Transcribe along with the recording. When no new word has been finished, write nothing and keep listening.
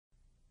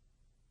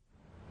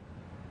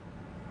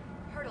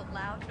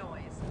loud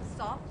noise,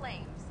 saw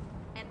flames,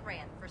 and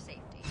ran for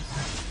safety.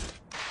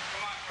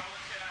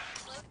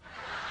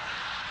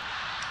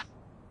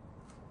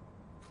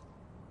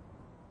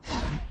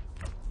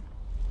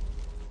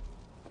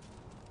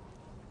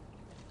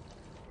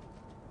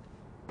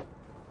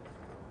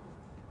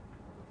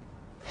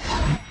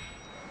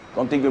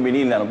 Don't think we'll be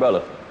needing that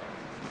umbrella.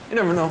 You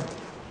never know.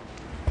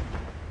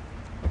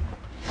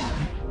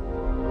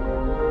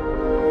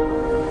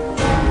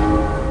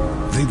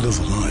 They live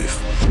a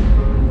life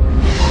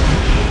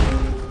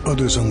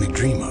others only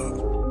dream of.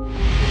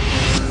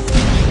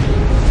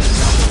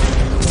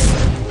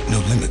 No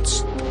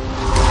limits.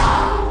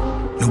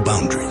 No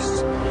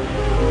boundaries.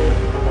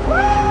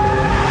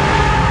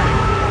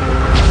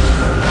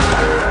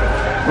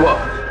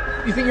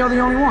 What? You think you're the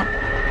only one?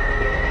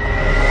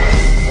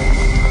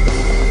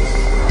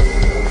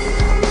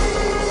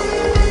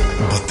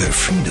 But their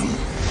freedom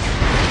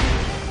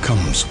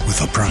comes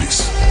with a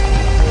price.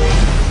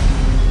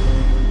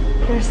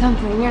 There's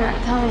something you're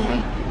not telling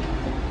me.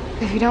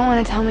 If you don't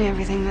want to tell me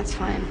everything, that's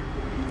fine.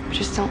 But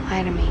just don't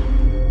lie to me.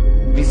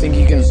 You think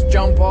you can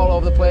jump all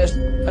over the place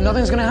and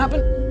nothing's gonna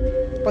happen?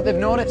 But they've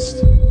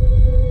noticed.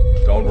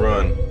 Don't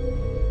run.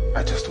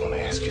 I just want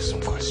to ask you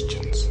some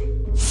questions.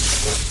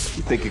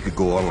 You think you could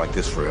go on like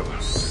this forever?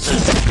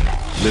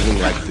 Living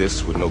like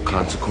this with no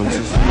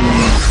consequences?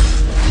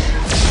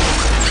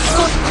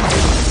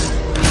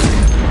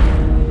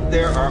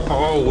 There are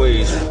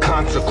always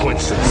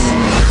consequences.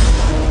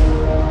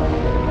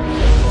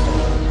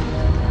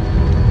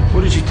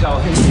 What did you tell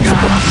him?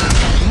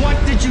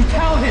 What did you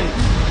tell him?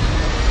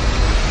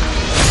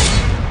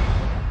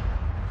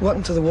 What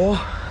happened to the war?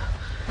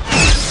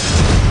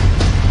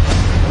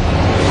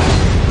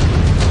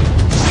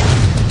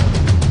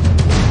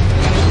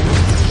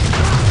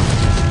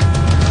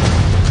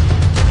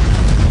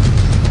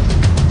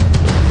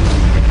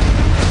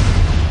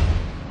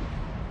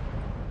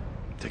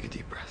 Take a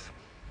deep breath.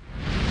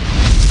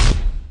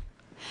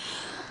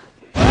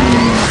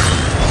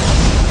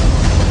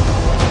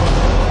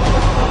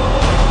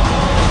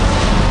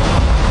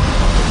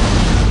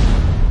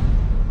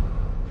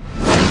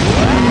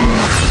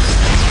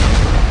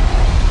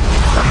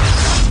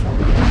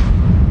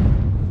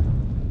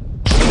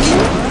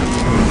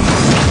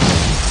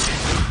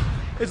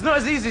 It's not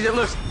as easy as it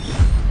looks.